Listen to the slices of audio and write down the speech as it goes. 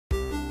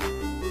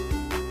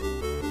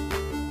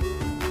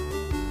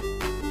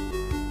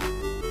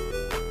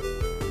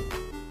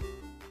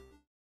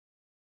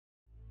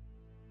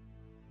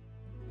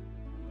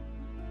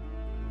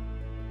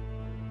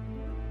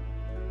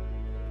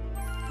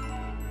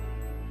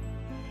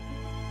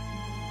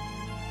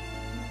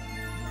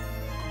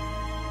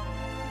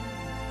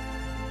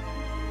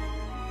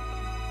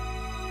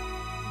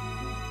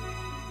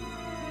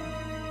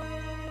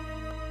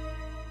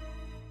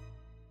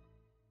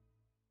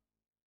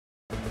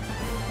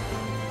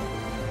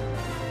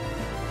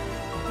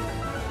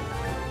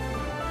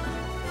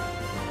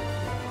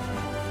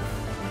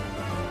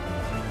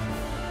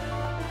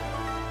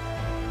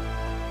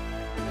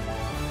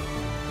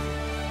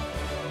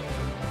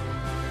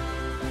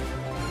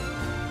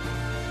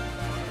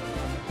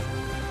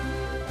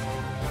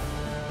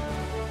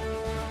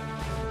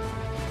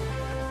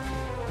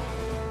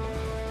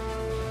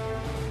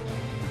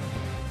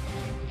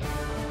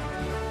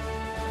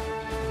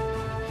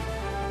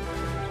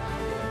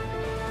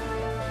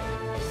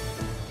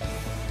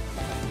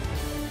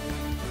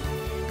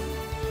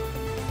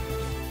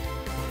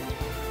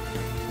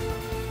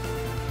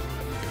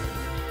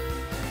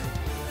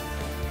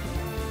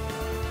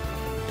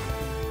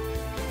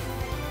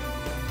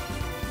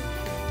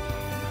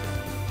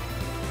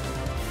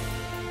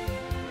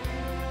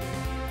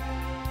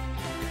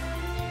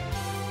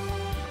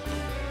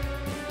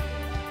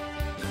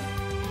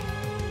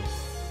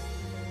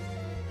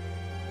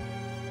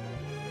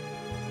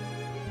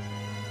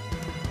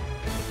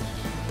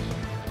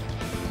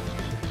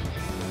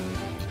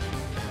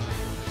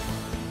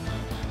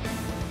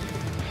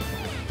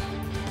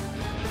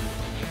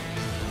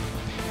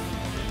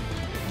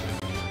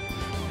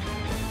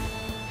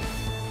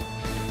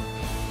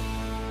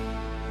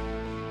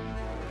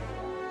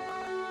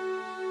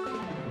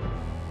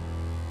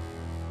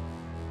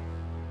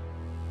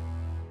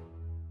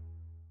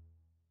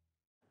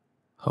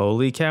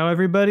Holy cow,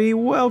 everybody!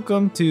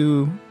 Welcome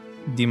to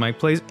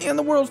DMicPlays and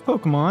the world of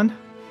Pokemon.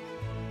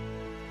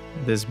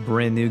 This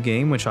brand new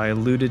game, which I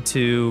alluded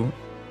to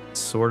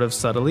sort of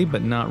subtly,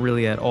 but not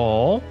really at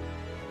all.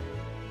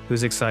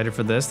 Who's excited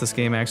for this? This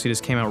game actually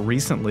just came out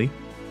recently,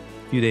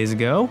 a few days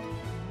ago.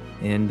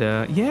 And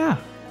yeah,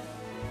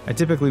 I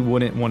typically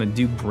wouldn't want to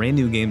do brand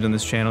new games on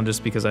this channel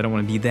just because I don't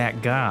want to be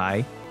that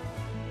guy.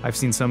 I've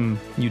seen some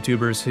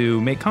YouTubers who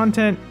make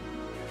content,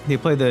 they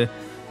play the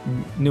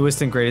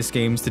newest and greatest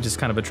games to just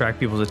kind of attract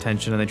people's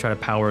attention and they try to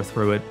power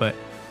through it, but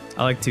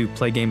I like to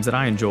play games that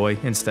I enjoy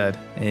instead,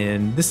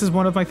 and this is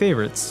one of my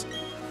favorites.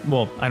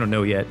 Well, I don't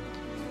know yet,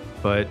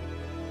 but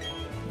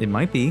it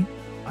might be.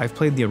 I've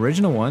played the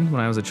original one when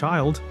I was a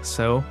child,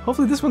 so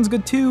hopefully this one's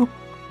good too.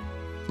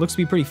 Looks to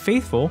be pretty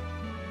faithful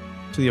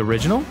to the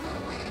original.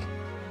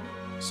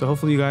 So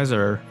hopefully you guys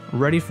are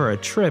ready for a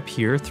trip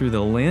here through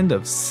the land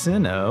of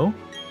Sinnoh.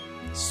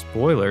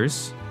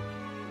 Spoilers.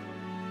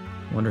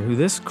 Wonder who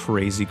this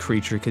crazy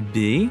creature could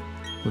be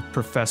with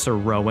Professor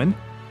Rowan.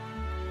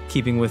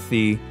 Keeping with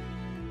the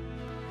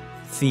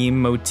theme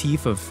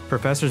motif of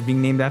professors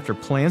being named after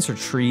plants or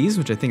trees,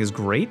 which I think is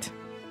great.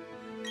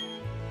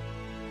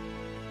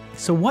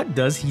 So what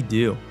does he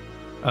do?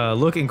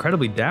 Look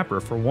incredibly dapper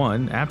for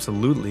one,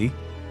 absolutely.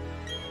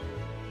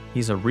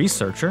 He's a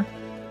researcher.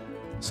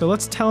 So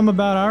let's tell him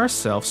about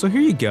ourselves. So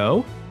here you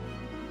go.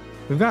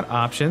 We've got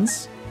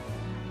options.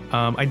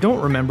 I don't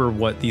remember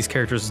what these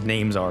characters'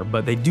 names are,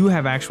 but they do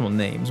have actual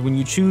names. When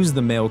you choose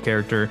the male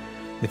character,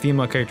 the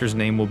female character's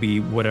name will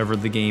be whatever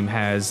the game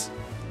has,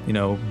 you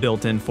know,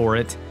 built in for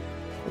it.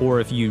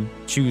 Or if you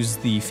choose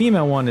the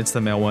female one, it's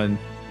the male one,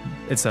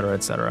 etc.,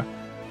 etc.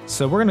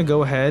 So we're gonna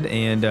go ahead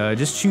and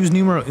just choose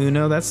numero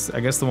uno. That's, I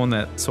guess, the one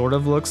that sort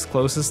of looks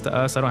closest to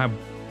us. I don't have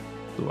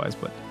blue eyes,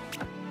 but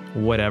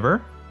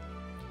whatever.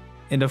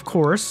 And of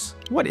course,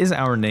 what is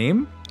our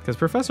name? Because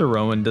Professor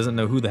Rowan doesn't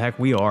know who the heck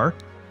we are.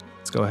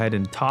 Let's go ahead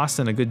and toss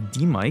in a good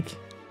DMic.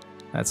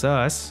 That's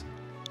us.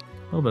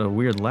 A little bit of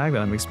weird lag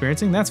that I'm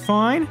experiencing. That's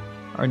fine.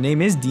 Our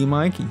name is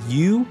DMic.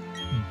 You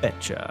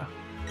betcha.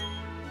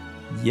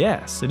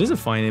 Yes, it is a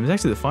fine name. It's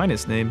actually the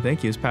finest name.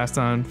 Thank you. It's passed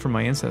on from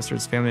my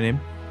ancestors. Family name.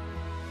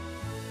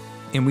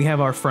 And we have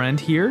our friend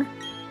here,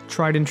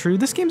 Tried and True.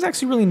 This game's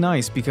actually really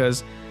nice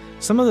because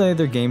some of the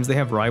other games, they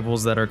have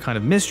rivals that are kind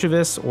of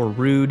mischievous or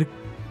rude.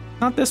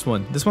 Not this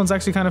one. This one's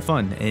actually kind of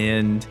fun,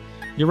 and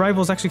your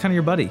rival's actually kind of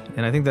your buddy,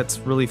 and I think that's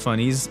really fun.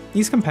 He's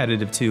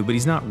competitive too, but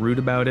he's not rude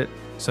about it,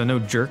 so no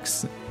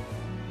jerks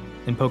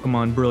in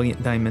Pokemon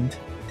Brilliant Diamond.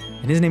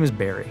 And his name is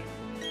Barry.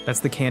 That's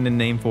the canon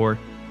name for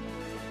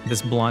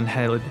this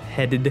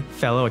blonde-headed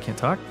fellow. I can't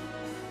talk.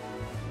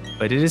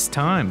 But it is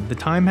time. The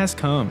time has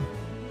come.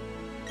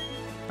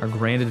 Our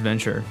grand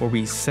adventure, where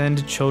we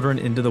send children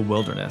into the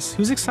wilderness.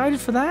 Who's excited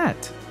for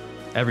that?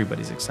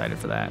 Everybody's excited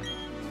for that.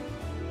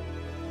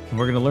 And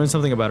we're going to learn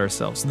something about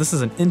ourselves. So this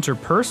is an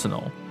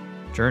interpersonal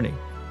journey.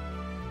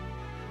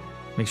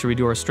 Make sure we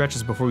do our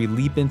stretches before we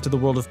leap into the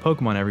world of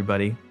Pokemon,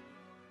 everybody.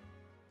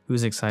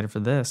 Who's excited for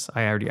this?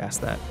 I already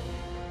asked that.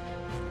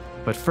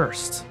 But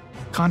first,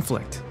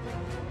 conflict.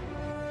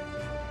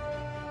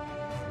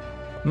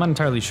 I'm not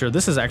entirely sure.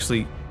 This is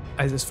actually,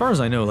 as far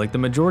as I know, like the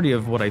majority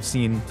of what I've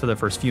seen for the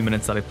first few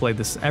minutes that I played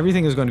this,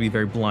 everything is going to be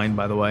very blind,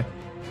 by the way.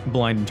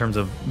 Blind in terms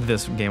of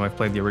this game. I've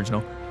played the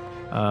original.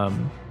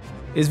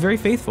 Is very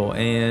faithful,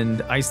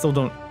 and I still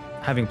don't,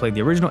 having played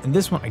the original, and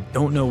this one, I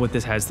don't know what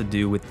this has to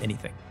do with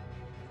anything.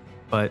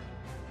 But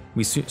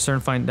we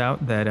soon find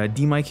out that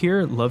DMic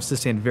here loves to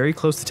stand very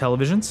close to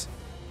televisions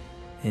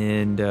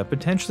and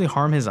potentially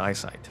harm his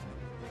eyesight.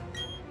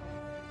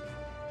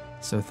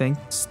 So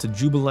thanks to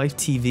Jubilife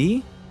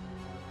TV.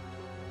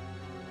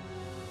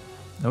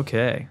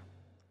 Okay.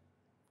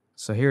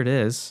 So here it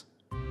is.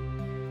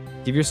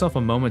 Give yourself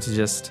a moment to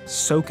just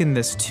soak in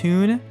this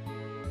tune.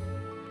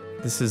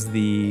 This is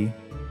the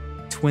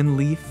Twin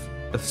Leaf,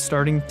 the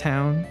Starting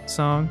Town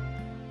song.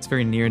 It's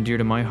very near and dear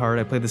to my heart.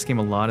 I played this game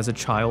a lot as a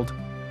child.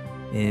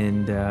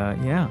 And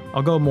yeah,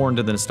 I'll go more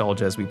into the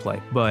nostalgia as we play.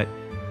 But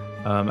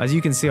as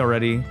you can see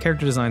already,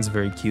 character design's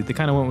very cute. They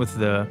kind of went with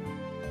the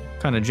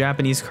kind of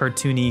Japanese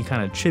cartoony,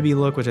 kind of chibi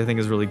look, which I think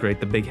is really great.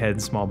 The big head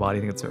and small body,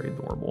 I think it's very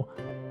adorable.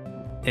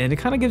 And it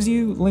kind of gives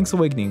you Link's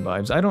Awakening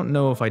vibes. I don't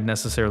know if I'd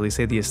necessarily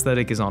say the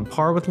aesthetic is on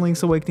par with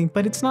Link's Awakening,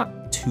 but it's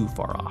not too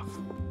far off.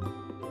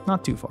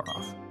 Not too far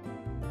off.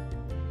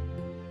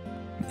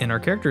 And our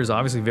character is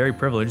obviously very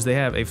privileged. They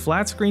have a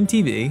flat screen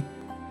TV,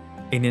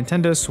 a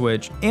Nintendo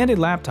Switch, and a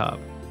laptop.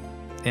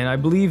 And I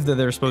believe that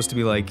they're supposed to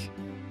be like,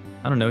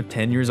 I don't know,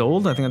 10 years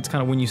old. I think that's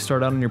kind of when you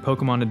start out on your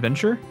Pokemon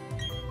adventure.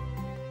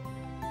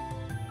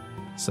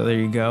 So there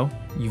you go.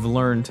 You've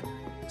learned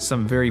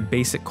some very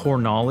basic core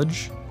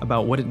knowledge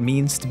about what it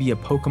means to be a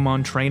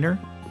Pokemon trainer.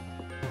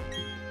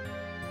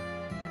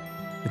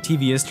 The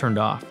TV is turned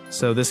off,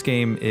 so this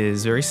game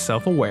is very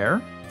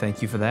self-aware.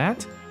 Thank you for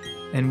that.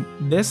 And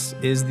this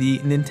is the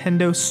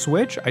Nintendo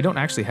Switch. I don't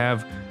actually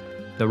have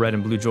the red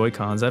and blue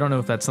Joy-Cons. I don't know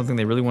if that's something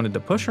they really wanted to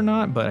push or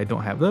not, but I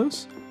don't have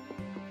those.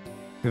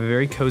 We have a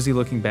very cozy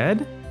looking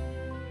bed,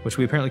 which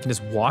we apparently can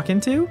just walk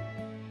into.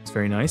 It's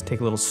very nice.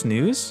 Take a little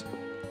snooze.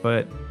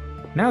 But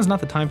now is not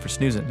the time for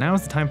snoozing. Now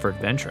is the time for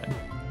adventuring.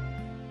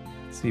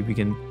 Let's see if we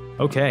can...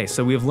 Okay,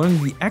 so we have learned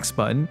the X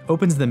button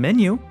opens the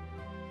menu,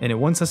 and it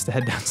wants us to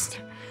head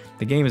downstairs.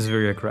 The game is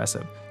very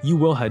aggressive. You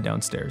will head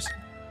downstairs.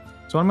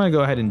 So what I'm going to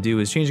go ahead and do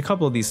is change a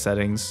couple of these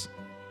settings.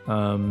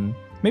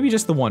 Maybe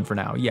just the one for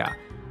now. Yeah,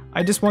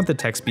 I just want the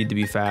text speed to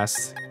be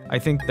fast. I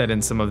think that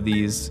in some of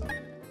these,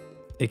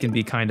 it can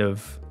be kind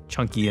of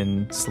chunky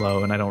and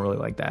slow, and I don't really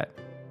like that.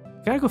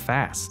 You gotta go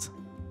fast,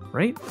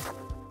 right?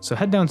 So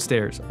head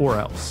downstairs, or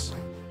else,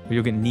 or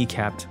you'll get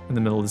kneecapped in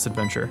the middle of this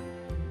adventure.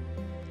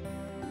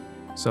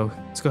 So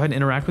let's go ahead and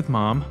interact with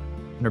Mom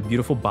and her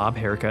beautiful bob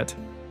haircut.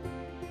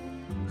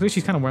 Looks like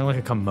she's kind of wearing like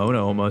a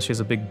kimono almost. She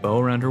has a big bow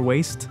around her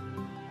waist.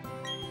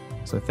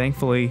 So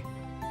thankfully,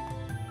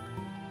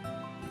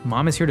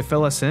 Mom is here to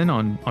fill us in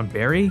on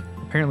Barry,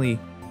 apparently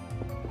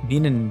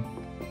being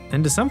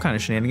into some kind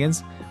of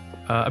shenanigans.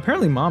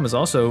 Apparently Mom is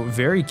also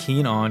very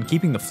keen on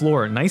keeping the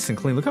floor nice and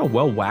clean. Look how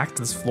well whacked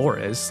this floor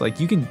is. Like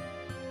you can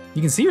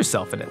see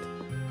yourself in it.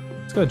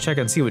 Let's go check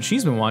and see what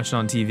she's been watching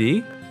on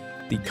TV.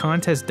 The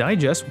Contest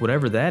Digest,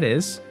 whatever that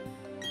is.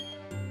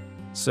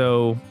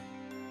 So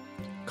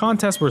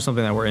contests were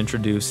something that were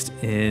introduced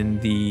in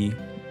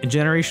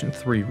Generation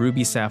 3,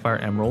 Ruby, Sapphire,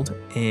 Emerald,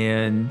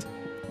 and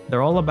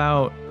they're all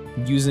about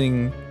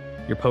using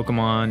your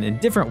Pokemon in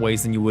different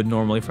ways than you would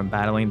normally from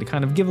battling to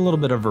kind of give a little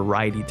bit of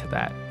variety to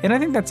that. And I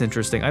think that's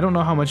interesting. I don't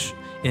know how much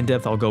in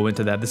depth I'll go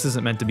into that. This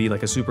isn't meant to be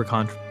like a super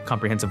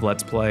comprehensive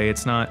Let's Play.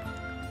 It's not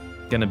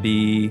gonna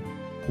be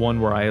one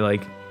where I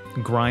like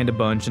grind a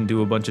bunch and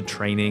do a bunch of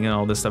training and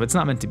all this stuff. It's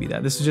not meant to be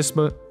that. This is just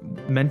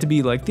meant to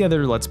be like the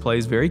other Let's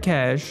Plays, very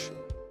cash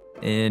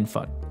and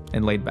fun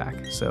and laid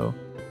back. So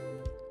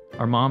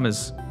our mom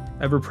is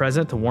ever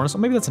present to warn us.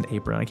 Maybe that's an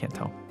apron, I can't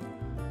tell.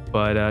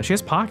 But she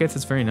has pockets,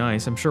 it's very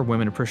nice. I'm sure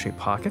women appreciate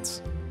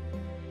pockets.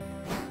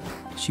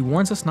 She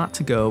warns us not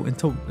to go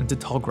into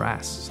tall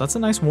grass. So that's a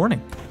nice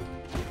warning.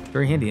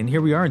 Very handy. And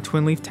here we are in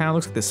Twin Leaf Town.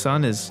 Looks like the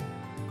sun is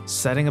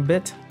setting a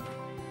bit.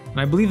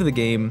 And I believe the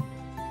game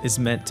is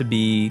meant to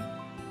be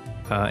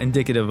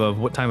indicative of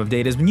what time of day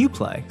it is when you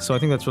play. So I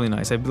think that's really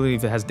nice. I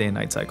believe it has day and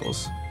night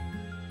cycles.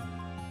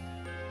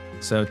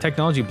 So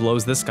technology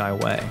blows this guy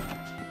away.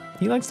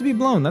 He likes to be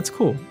blown, that's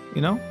cool,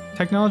 you know?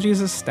 Technology is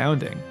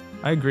astounding.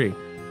 I agree.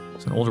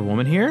 There's an older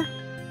woman here.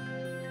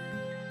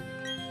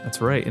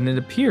 That's right, and it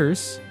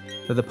appears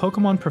that the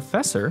Pokemon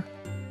professor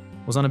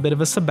was on a bit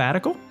of a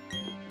sabbatical.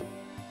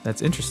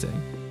 That's interesting.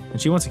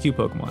 And she wants a cute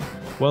Pokemon.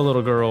 Well,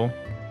 little girl,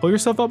 pull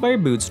yourself up by your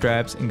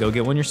bootstraps and go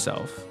get one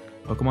yourself.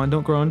 Pokemon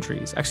don't grow on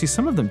trees. Actually,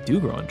 some of them do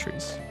grow on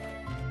trees.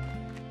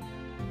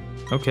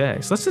 Okay,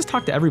 so let's just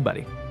talk to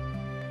everybody.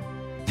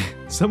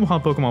 Some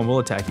wild Pokemon will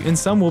attack you, and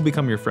some will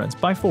become your friends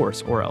by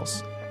force or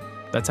else.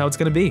 That's how it's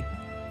gonna be.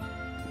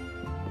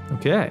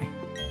 Okay.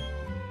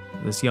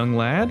 This young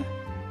lad.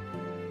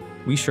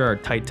 We sure are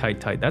tight, tight,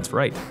 tight. That's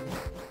right.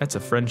 That's a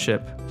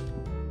friendship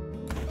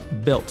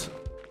built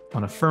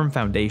on a firm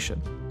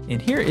foundation.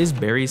 And here is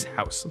Barry's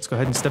house. Let's go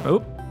ahead and step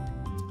out.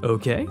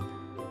 Okay.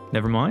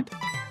 Never mind.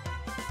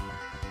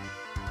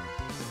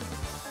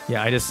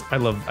 Yeah, I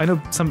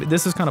know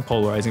this is kind of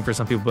polarizing for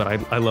some people, but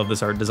I love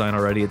this art design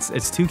already.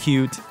 It's too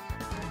cute.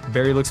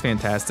 Barry looks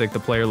fantastic. The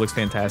player looks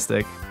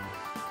fantastic.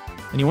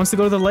 And he wants to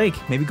go to the lake.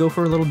 Maybe go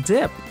for a little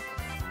dip.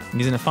 And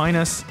he's gonna fine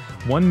us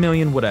 1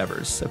 million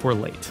whatevers if we're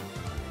late.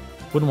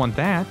 Wouldn't want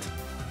that.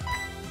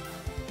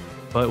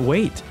 But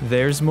wait,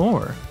 there's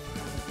more.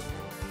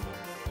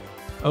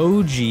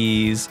 Oh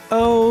geez,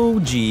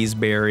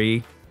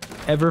 Barry.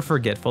 Ever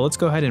forgetful. Let's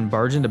go ahead and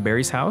barge into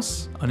Barry's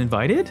house,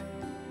 uninvited.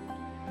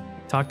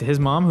 Talk to his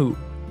mom, who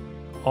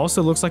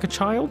also looks like a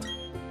child.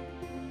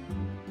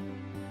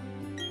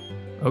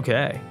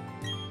 Okay.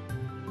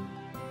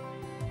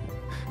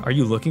 Are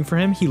you looking for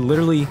him? He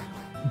literally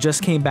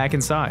just came back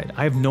inside.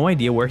 I have no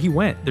idea where he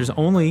went. There's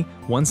only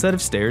one set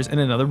of stairs and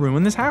another room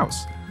in this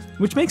house,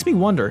 which makes me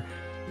wonder,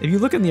 if you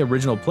look in the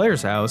original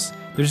player's house,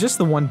 there's just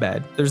the one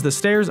bed. There's the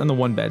stairs and the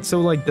one bed.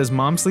 So like, does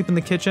mom sleep in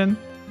the kitchen?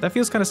 That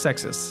feels kind of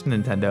sexist,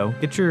 Nintendo.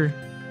 Get your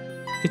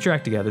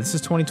act together. This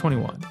is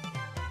 2021.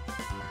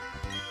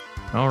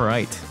 All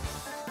right.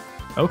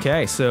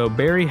 Okay, so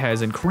Barry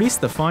has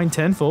increased the fine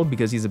tenfold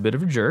because he's a bit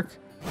of a jerk,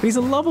 but he's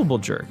a lovable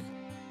jerk.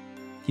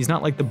 He's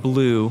not like the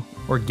Blue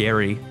or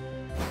Gary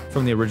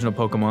from the original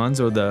Pokemons,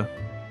 or the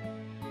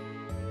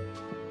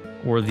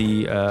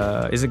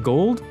is it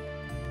Gold?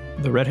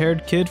 The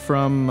red-haired kid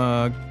from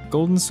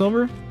Gold and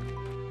Silver?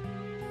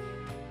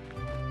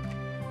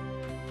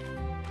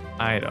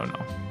 I don't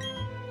know.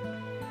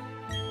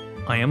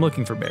 I am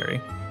looking for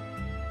Barry.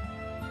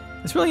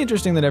 It's really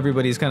interesting that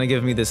everybody's kind of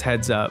giving me this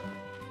heads up.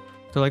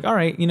 They're like, all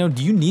right, you know,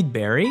 do you need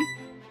Barry?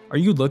 Are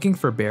you looking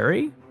for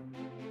Barry?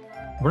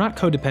 We're not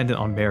codependent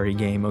on Barry,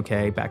 game,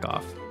 okay? Back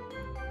off.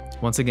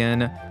 Once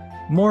again,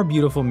 more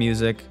beautiful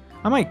music.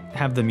 I might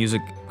have the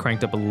music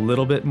cranked up a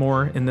little bit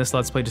more in this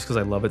Let's Play just because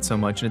I love it so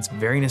much and it's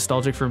very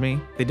nostalgic for me.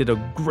 They did a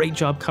great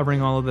job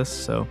covering all of this,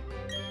 so.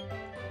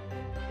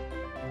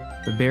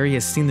 But Barry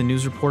has seen the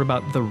news report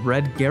about the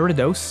red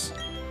Gyarados.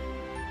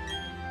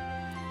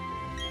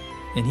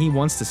 and he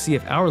wants to see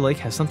if our lake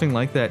has something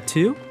like that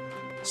too.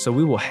 So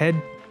we will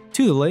head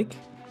to the lake,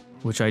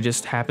 which I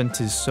just happen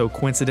to so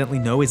coincidentally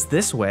know is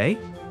this way,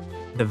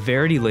 the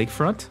Verity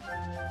Lakefront.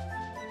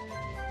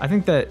 I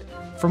think that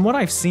from what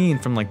I've seen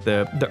from like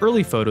the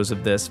early photos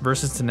of this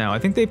versus to now, I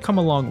think they've come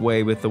a long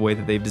way with the way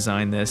that they've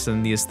designed this,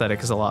 and the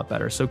aesthetic is a lot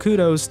better. So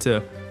kudos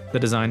to the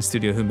design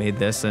studio who made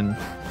this and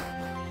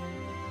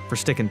for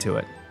sticking to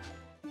it.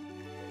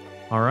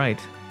 All right,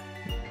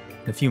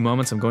 in a few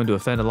moments I'm going to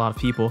offend a lot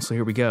of people, so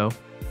here we go.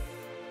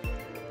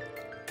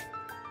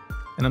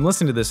 And I'm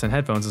listening to this in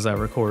headphones as I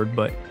record,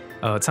 but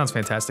it sounds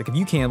fantastic. If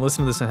you can,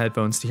 listen to this in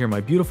headphones to hear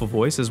my beautiful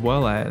voice as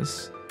well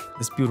as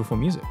this beautiful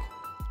music.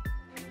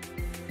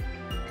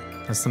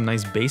 Has some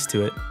nice bass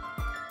to it.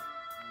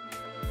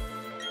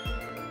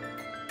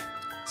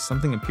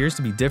 Something appears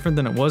to be different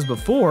than it was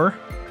before,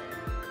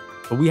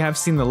 but we have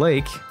seen the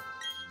lake.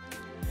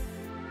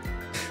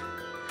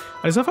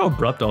 I just love how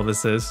abrupt all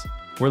this is.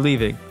 We're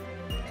leaving.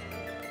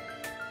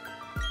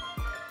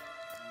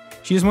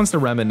 She just wants to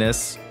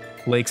reminisce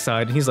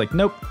lakeside, and he's like,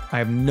 nope, I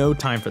have no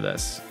time for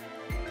this.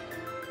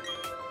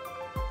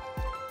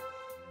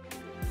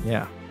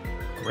 Yeah,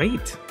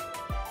 great.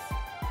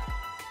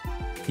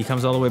 He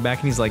comes all the way back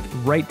and he's like,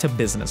 right to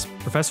business.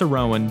 Professor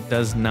Rowan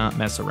does not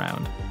mess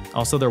around.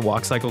 Also, their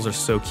walk cycles are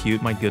so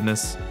cute, my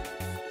goodness.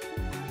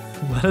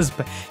 Let us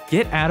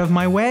get out of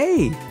my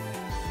way,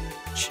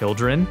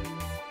 children.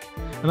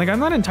 And like, I'm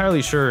not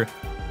entirely sure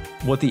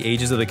what the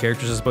ages of the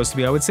characters are supposed to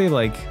be. I would say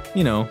like,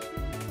 you know,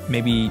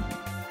 maybe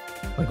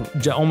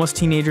like almost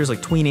teenagers,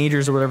 like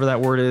tweenagers or whatever that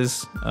word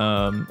is,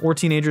 or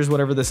teenagers,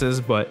 whatever this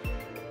is. But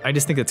I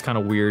just think it's kind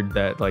of weird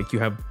that like you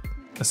have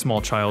a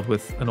small child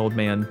with an old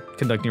man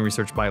conducting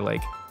research by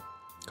lake.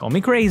 Call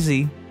me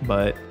crazy,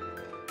 but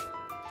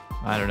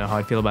I don't know how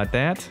I feel about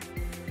that.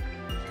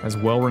 As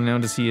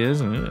well-renowned as he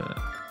is.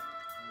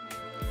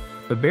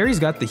 But Barry's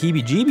got the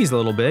heebie-jeebies a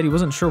little bit. He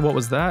wasn't sure what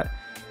was that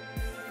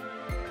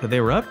they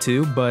were up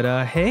to, but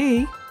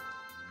hey,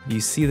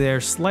 you see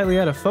they're slightly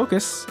out of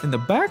focus in the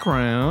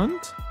background.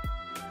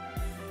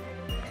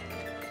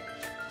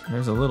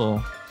 There's a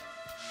little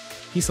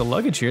piece of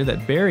luggage here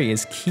that Barry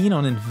is keen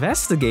on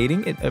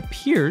investigating. It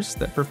appears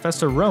that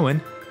Professor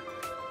Rowan,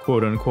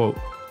 quote unquote,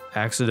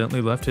 accidentally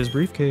left his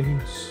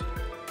briefcase.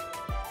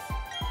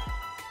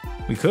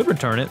 We could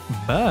return it,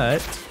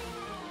 but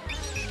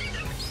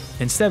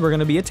instead we're going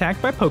to be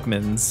attacked by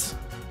Pokemons.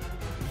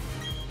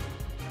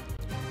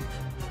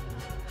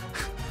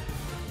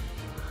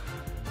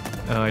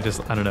 I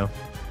don't know.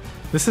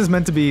 This is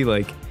meant to be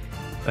like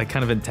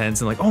kind of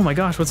intense and like, oh my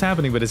gosh, what's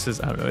happening? But it's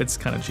just, I don't know, it's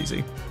kind of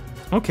cheesy.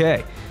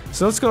 Okay,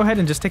 so let's go ahead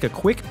and just take a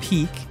quick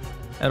peek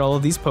at all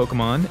of these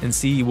Pokemon and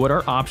see what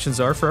our options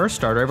are for our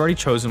starter. I've already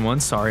chosen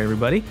one, sorry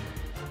everybody.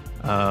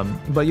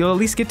 But you'll at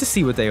least get to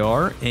see what they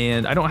are,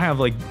 and I don't have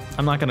like,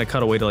 I'm not gonna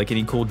cut away to like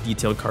any cool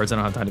detailed cards, I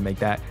don't have time to make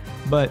that,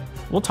 but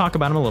we'll talk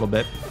about them a little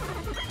bit.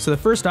 So the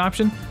first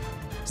option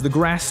is the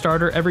grass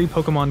starter. Every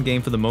Pokemon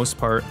game for the most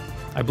part,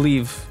 I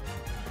believe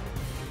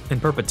in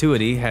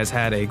perpetuity, has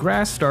had a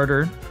grass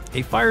starter,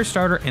 a fire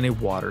starter, and a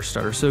water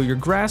starter. So your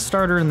grass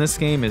starter in this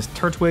game is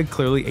Turtwig,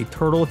 clearly a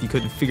turtle if you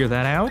couldn't figure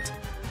that out.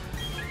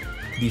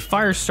 The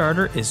fire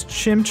starter is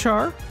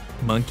Chimchar,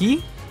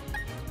 monkey.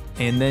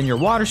 And then your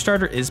water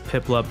starter is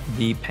Piplup,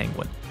 the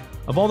penguin.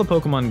 Of all the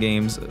Pokemon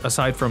games,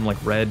 aside from like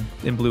Red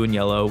and Blue and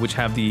Yellow, which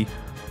have the,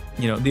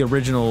 you know, the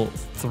original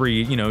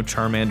three, you know,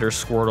 Charmander,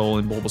 Squirtle,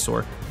 and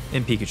Bulbasaur,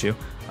 and Pikachu.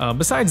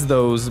 Besides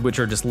those, which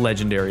are just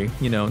legendary,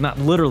 you know, not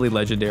literally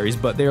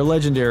legendaries, but they are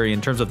legendary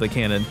in terms of the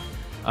canon.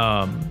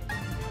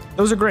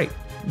 Those are great.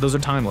 Those are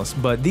timeless.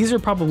 But these are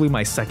probably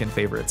my second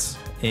favorites.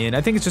 And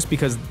I think it's just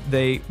because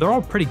they're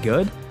all pretty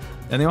good,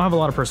 and they all have a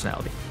lot of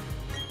personality.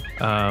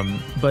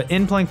 But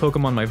in playing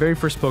Pokemon, my very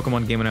first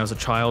Pokemon game when I was a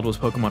child was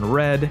Pokemon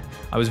Red.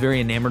 I was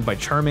very enamored by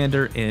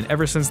Charmander, and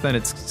ever since then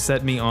it's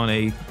set me on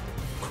a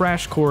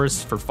crash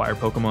course for fire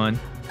Pokemon,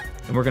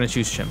 and we're going to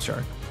choose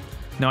Chimchar.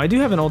 Now I do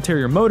have an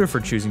ulterior motive for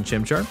choosing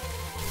Chimchar,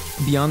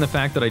 beyond the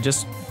fact that I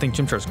just think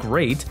Chimchar's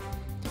great,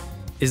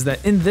 is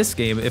that in this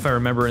game, if I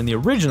remember in the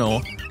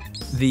original,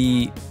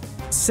 the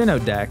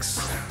Sinnoh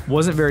Dex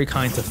wasn't very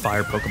kind to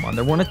fire Pokemon.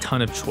 There weren't a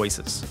ton of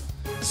choices.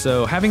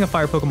 So having a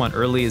fire Pokemon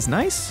early is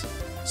nice.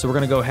 So we're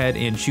gonna go ahead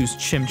and choose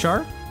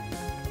Chimchar.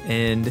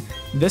 And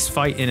this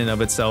fight in and of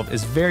itself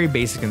is very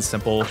basic and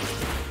simple.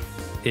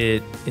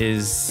 It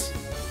is,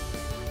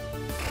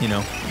 you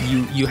know,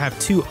 you have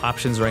two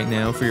options right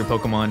now for your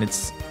Pokemon.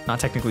 It's not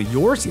technically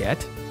yours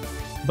yet,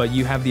 but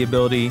you have the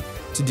ability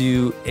to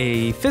do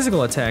a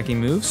physical attacking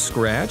move,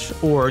 Scratch,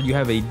 or you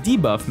have a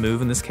debuff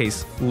move, in this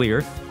case,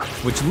 Leer,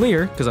 which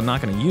Leer, because I'm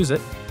not gonna use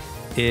it,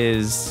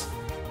 is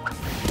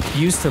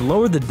used to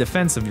lower the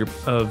defense of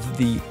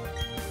the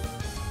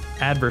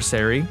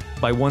adversary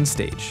by 1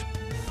 stage.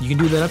 You can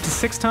do that up to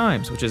 6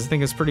 times, which I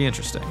think is pretty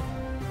interesting.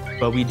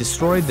 But we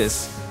destroyed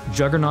this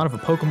juggernaut of a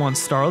Pokemon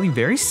Starly,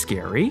 very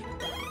scary,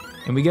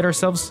 and we get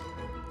ourselves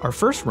our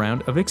first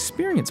round of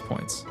experience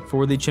points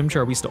for the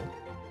Chimchar we stole.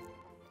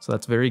 So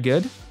that's very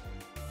good.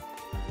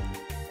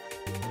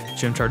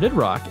 Chimchar did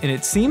rock, and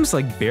it seems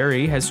like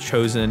Barry has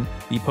chosen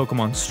the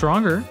Pokemon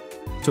stronger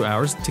to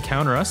ours to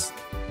counter us,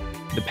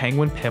 the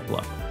Penguin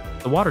Piplup,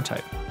 the water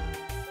type.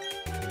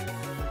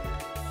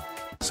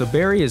 So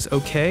Barry is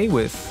okay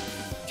with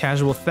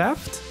casual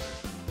theft,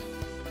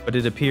 but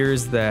it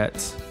appears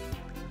that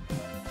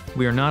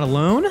we are not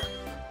alone.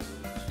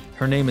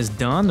 Her name is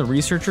Dawn, the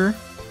researcher,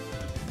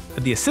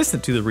 the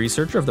assistant to the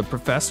researcher of the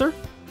professor.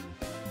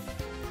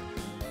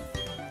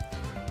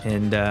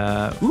 And,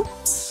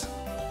 oops,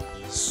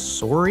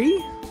 sorry.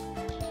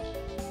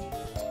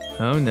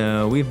 Oh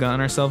no, we've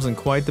gotten ourselves in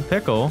quite the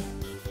pickle.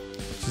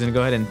 She's gonna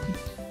go ahead and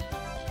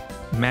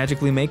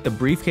magically make the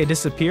briefcase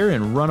disappear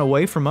and run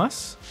away from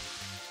us.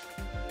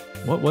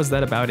 What was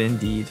that about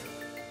indeed?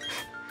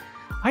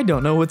 I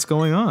don't know what's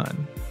going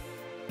on.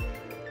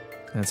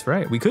 That's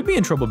right, we could be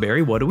in trouble,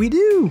 Barry. What do we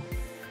do?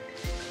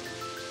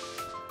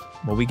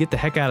 Well, we get the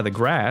heck out of the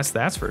grass,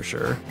 that's for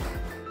sure.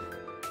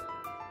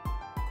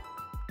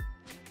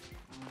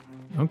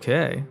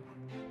 Okay.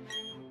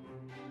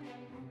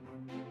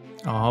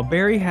 Aw,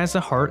 Barry has a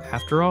heart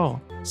after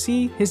all.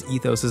 See, his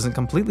ethos isn't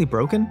completely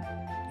broken.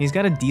 He's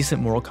got a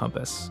decent moral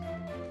compass.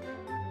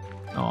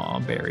 Aw,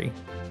 Barry.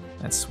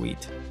 That's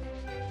sweet.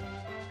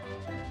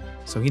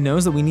 So he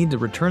knows that we need to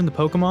return the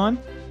Pokemon.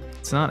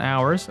 It's not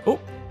ours. Oh,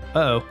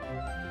 uh-oh.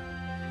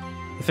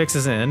 The fix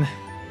is in.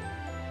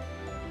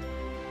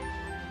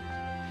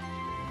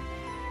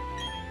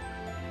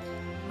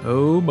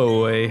 Oh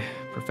boy.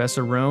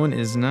 Professor Rowan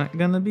is not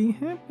gonna be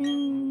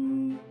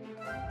happy.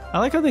 I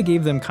like how they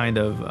gave them kind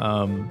of,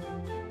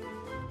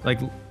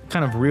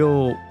 kind of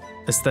real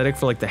aesthetic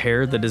for like the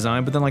hair, the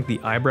design, but then like the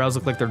eyebrows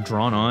look like they're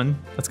drawn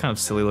on. That's kind of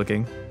silly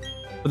looking,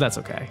 but that's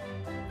okay.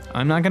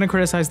 I'm not gonna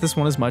criticize this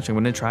one as much. I'm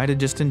gonna try to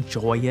just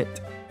enjoy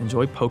it.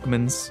 Enjoy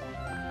Pokemons.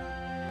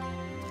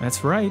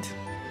 That's right.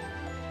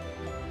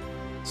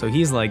 So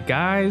he's like,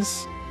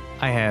 guys,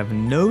 I have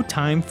no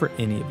time for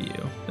any of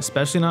you,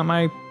 especially not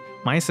my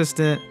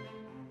assistant.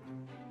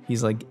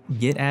 He's like,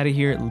 get out of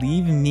here,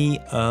 leave me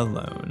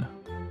alone.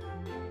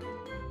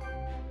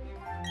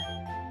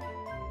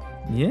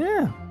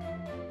 Yeah.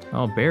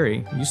 Oh,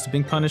 Barry, used to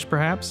being punished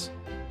perhaps?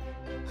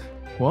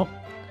 Well,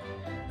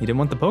 you didn't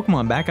want the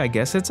Pokemon back, I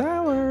guess it's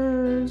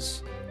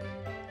ours.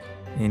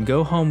 And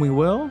go home we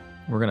will.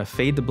 We're gonna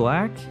fade to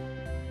black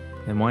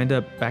and wind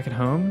up back at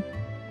home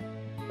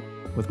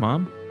with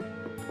Mom,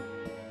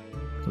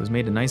 who has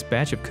made a nice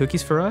batch of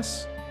cookies for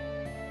us.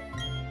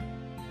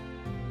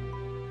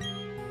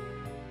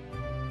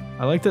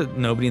 I like that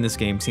nobody in this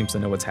game seems to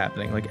know what's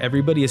happening. Like,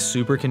 everybody is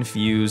super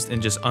confused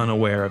and just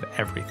unaware of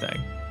everything.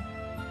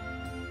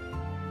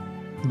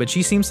 But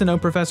she seems to know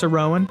Professor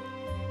Rowan,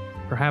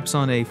 perhaps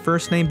on a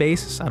first name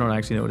basis. I don't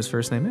actually know what his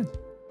first name is.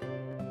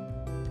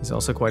 He's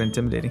also quite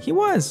intimidating. He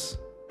was.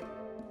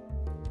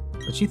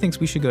 But she thinks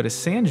we should go to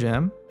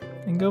Sandgem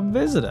and go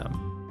visit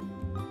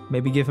him.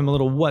 Maybe give him a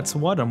little what's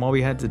what on while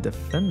we had to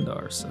defend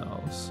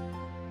ourselves.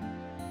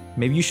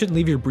 Maybe you shouldn't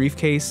leave your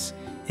briefcase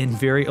in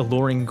very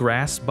alluring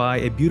grass by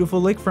a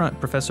beautiful lakefront,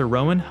 Professor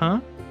Rowan, huh?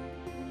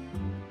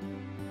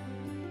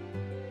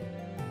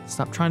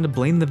 Stop trying to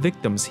blame the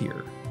victims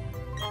here.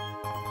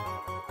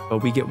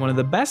 But we get one of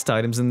the best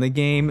items in the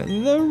game,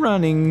 the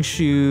running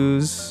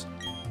shoes.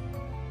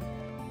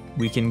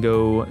 We can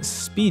go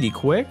speedy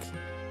quick,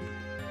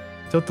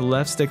 tilt the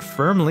left stick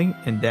firmly,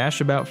 and dash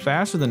about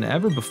faster than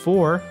ever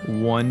before.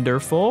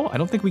 Wonderful. I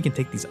don't think we can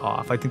take these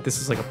off. I think this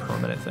is like a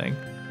permanent thing.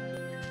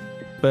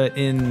 But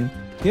in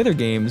the other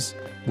games,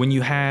 when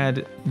you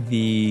had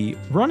the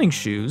running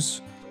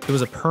shoes, it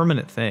was a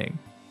permanent thing.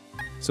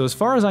 So as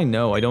far as I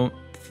know,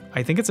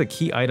 I think it's a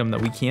key item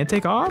that we can't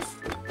take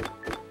off.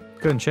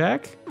 Go and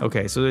check.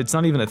 Okay, so it's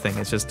not even a thing,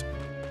 it's just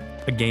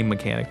a game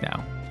mechanic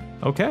now.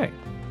 Okay.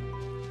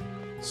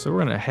 So we're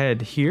gonna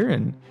head here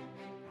and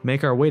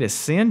make our way to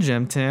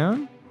Sandgem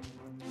Town.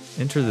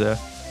 Enter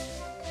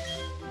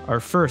our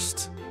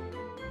first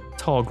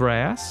tall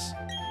grass.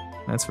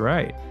 That's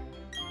right.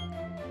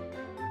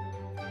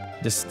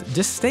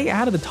 Just stay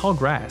out of the tall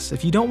grass.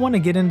 If you don't want to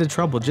get into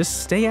trouble,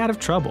 just stay out of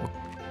trouble.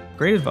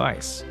 Great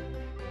advice.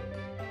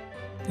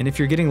 And if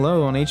you're getting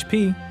low on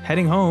HP,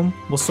 heading home,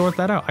 we'll sort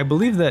that out. I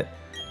believe that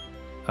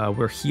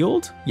we're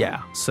healed.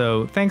 Yeah,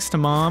 so thanks to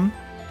Mom,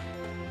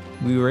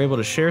 we were able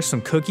to share some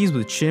cookies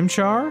with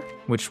Chimchar,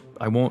 which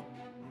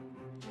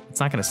it's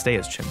not gonna stay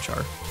as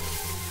Chimchar.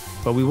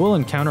 But we will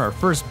encounter our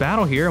first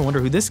battle here. I wonder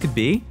who this could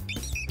be.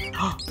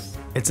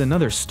 It's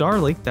another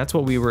Starly. That's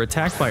what we were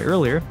attacked by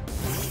earlier.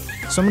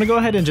 So I'm gonna go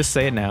ahead and just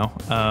say it now.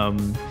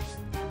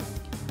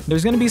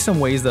 There's gonna be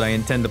some ways that I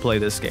intend to play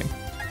this game.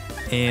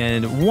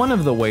 And one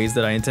of the ways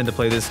that I intend to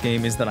play this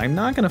game is that I'm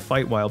not gonna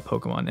fight wild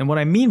Pokemon. And what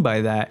I mean by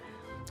that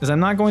is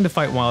I'm not going to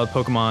fight wild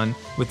Pokemon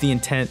with the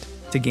intent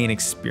to gain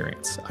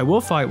experience. I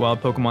will fight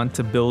wild Pokemon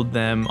to build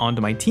them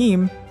onto my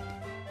team,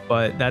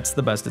 but that's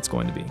the best it's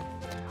going to be.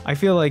 I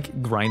feel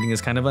like grinding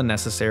is kind of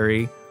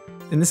unnecessary,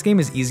 and this game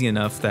is easy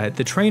enough that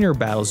the trainer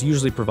battles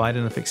usually provide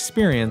enough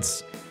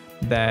experience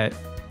that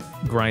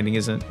grinding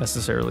isn't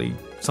necessarily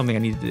something I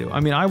need to do. I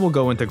mean, I will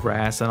go into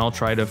grass and I'll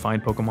try to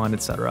find Pokemon,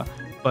 etc.,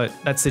 but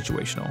that's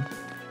situational.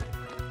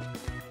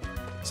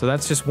 So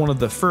that's just one of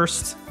the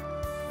first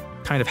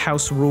kind of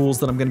house rules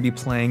that I'm going to be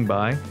playing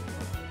by.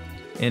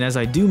 And as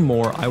I do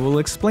more, I will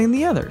explain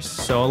the others.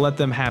 So I'll let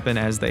them happen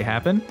as they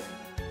happen.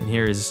 And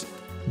here is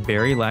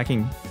Barry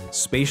lacking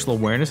spatial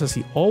awareness as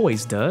he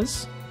always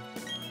does.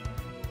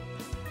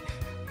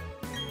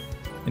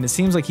 And it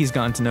seems like he's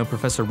gotten to know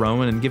Professor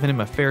Rowan and given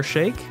him a fair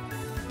shake.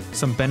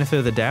 Some benefit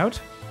of the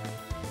doubt.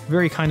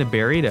 Very kind of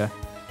Barry to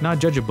not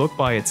judge a book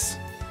by its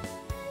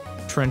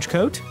trench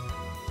coat.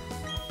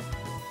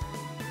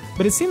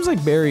 But it seems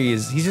like Barry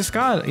he's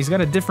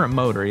got a different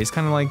motor. He's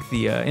kind of like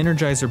the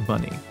Energizer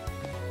Bunny.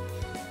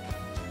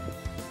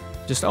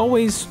 Just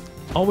always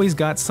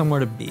got somewhere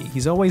to be.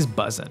 He's always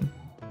buzzing.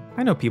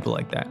 I know people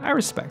like that. I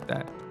respect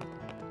that.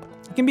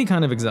 It can be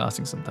kind of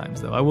exhausting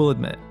sometimes though, I will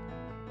admit.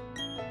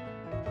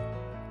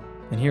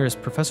 And here is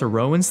Professor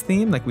Rowan's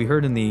theme, like we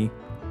heard in the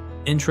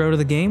intro to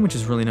the game, which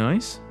is really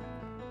nice.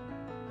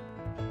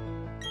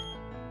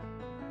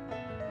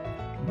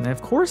 And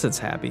of course it's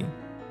happy.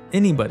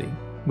 Anybody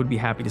would be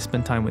happy to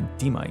spend time with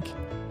DMic.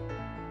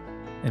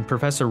 And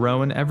Professor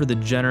Rowan, ever the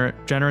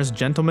generous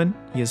gentleman,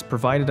 he has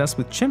provided us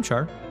with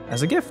Chimchar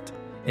as a gift.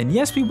 And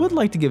yes, we would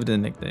like to give it a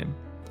nickname.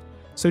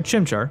 So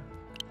Chimchar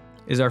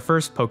is our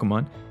first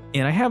Pokemon,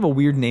 and I have a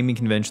weird naming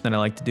convention that I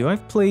like to do.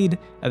 I've played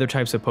other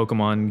types of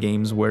Pokemon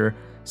games where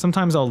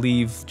sometimes I'll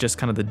leave just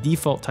kind of the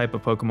default type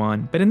of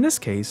Pokemon, but in this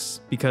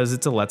case, because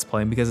it's a Let's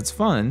Play and because it's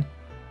fun,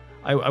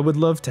 I would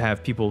love to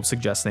have people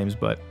suggest names,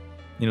 but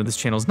you know, this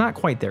channel's not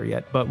quite there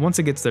yet, but once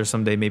it gets there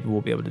someday, maybe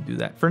we'll be able to do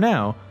that. For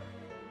now,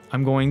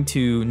 I'm going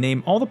to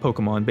name all the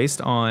Pokemon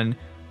based on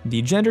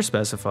the gender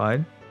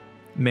specified,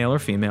 male or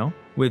female,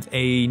 with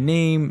a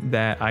name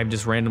that I've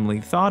just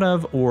randomly thought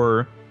of,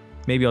 or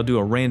maybe I'll do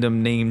a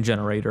random name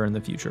generator in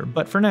the future.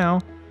 But for now,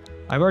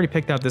 I've already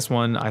picked out this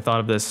one. I thought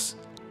of this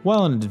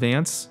well in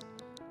advance.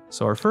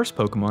 So our first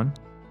Pokemon,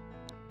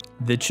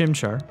 the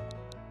Chimchar,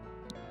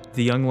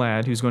 the young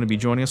lad who's going to be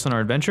joining us on our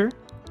adventure,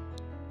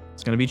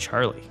 is going to be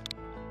Charlie.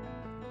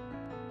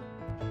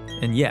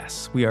 And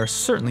yes, we are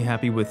certainly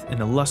happy with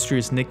an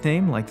illustrious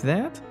nickname like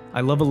that.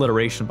 I love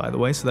alliteration, by the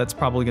way, so that's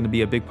probably going to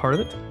be a big part of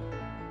it.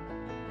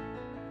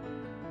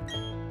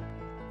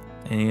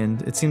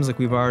 And it seems like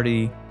we've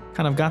already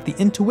kind of got the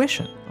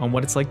intuition on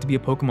what it's like to be a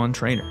Pokemon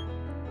trainer.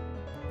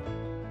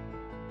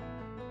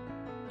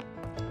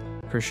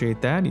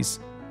 Appreciate that. He's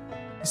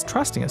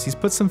trusting us. He's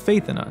put some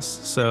faith in us.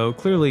 So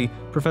clearly,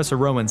 Professor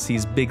Rowan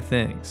sees big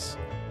things.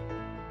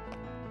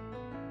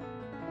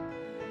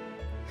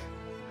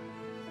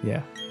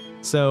 Yeah.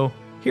 So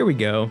here we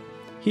go.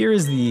 Here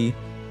is the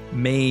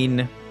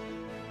main,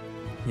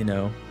 you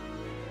know,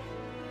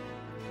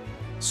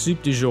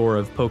 soup du jour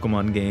of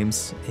Pokemon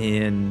games,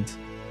 and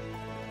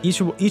each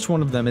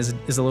one of them is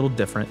a little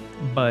different,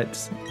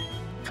 but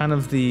kind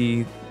of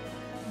the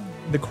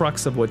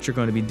crux of what you're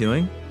going to be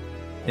doing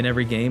in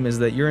every game is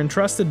that you're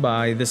entrusted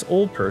by this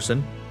old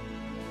person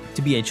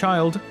to be a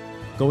child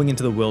going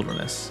into the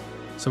wilderness.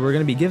 So we're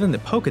going to be given the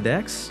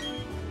Pokedex,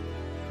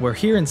 where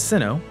here in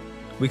Sinnoh,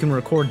 we can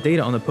record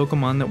data on the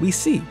Pokemon that we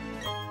see.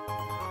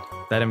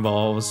 That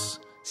involves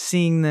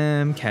seeing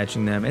them,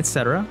 catching them,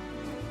 etc.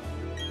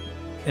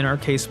 In our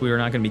case, we are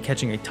not going to be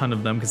catching a ton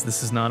of them because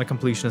this is not a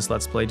completionist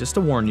Let's Play, just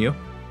to warn you.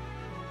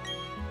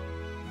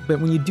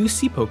 But when you do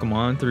see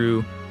Pokemon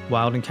through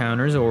wild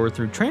encounters or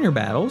through trainer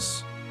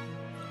battles,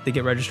 they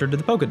get registered to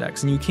the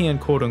Pokedex, and you can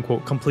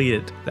quote-unquote complete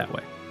it that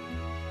way.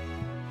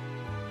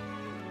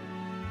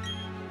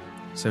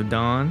 So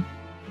Dawn,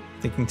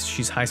 thinking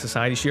she's high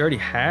society, she already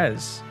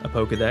has a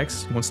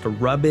Pokedex, wants to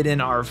rub it in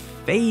our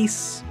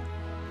face.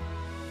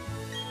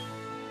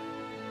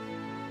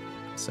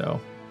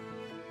 So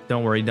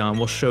don't worry, Dawn,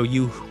 we'll show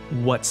you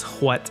what's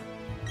what.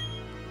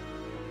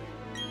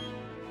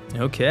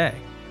 Okay.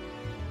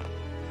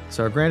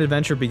 So our grand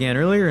adventure began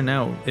earlier, and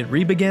now it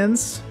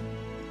re-begins.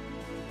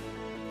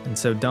 And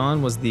so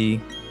Dawn was the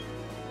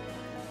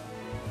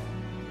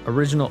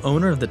original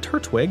owner of the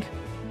Turtwig.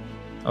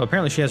 Oh,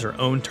 apparently she has her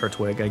own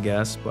Turtwig, I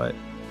guess, but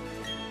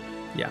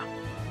yeah.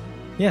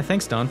 Yeah,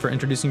 thanks, Dawn, for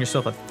introducing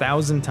yourself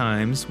 1,000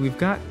 times. We've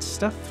got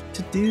stuff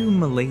to do,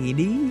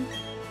 milady.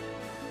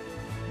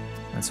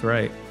 That's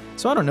right.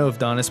 So I don't know if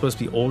Dawn is supposed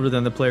to be older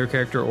than the player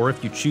character, or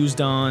if you choose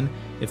Dawn,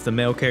 if the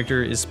male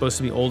character is supposed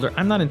to be older.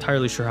 I'm not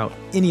entirely sure how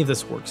any of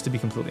this works, to be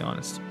completely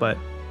honest, but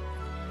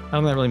I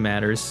don't think that really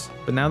matters.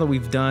 But now that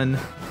we've done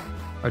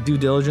our due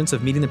diligence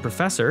of meeting the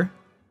professor,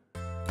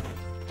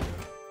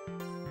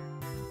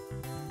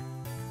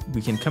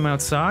 we can come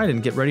outside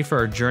and get ready for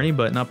our journey,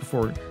 but not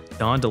before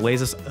Dawn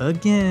delays us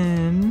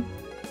again.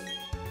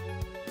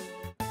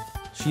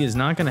 She is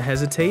not going to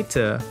hesitate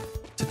to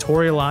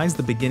tutorialize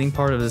the beginning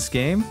part of this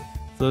game.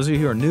 For those of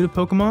you who are new to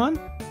Pokemon,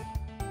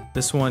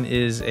 this one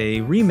is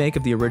a remake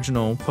of the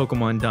original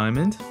Pokemon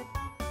Diamond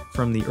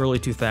from the early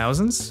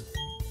 2000s.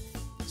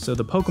 So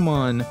the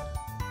Pokemon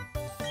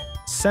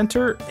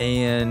Center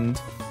and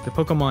the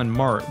Pokemon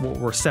Mart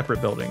were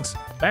separate buildings.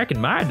 Back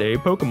in my day,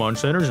 Pokemon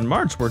Centers and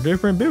Marts were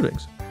different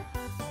buildings.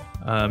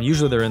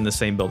 Usually they're in the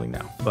same building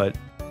now, but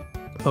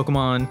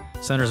Pokemon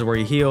Centers are where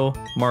you heal,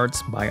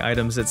 Marts buy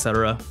items,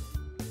 etc.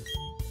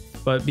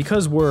 But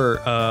because we're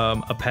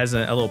a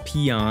peasant, a little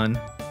peon,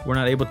 we're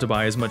not able to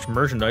buy as much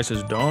merchandise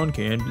as Dawn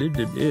can, blah,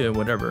 blah, blah,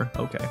 whatever.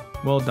 Okay,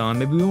 well, Dawn,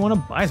 maybe we want to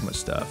buy as much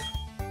stuff.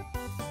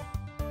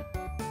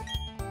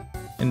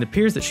 And it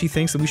appears that she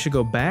thinks that we should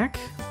go back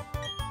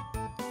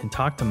and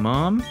talk to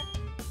Mom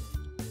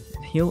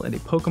and heal at a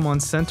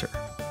Pokemon Center.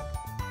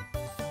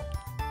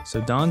 So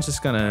Dawn's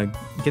just gonna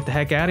get the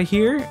heck out of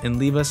here and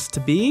leave us to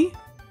be.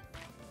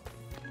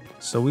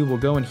 So we will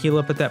go and heal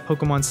up at that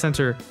Pokemon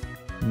Center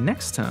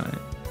next time.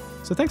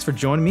 So thanks for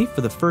joining me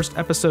for the first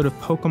episode of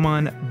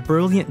Pokemon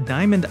Brilliant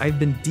Diamond. I've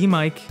been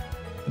DMic,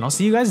 and I'll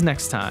see you guys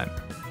next time.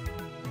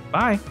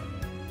 Bye.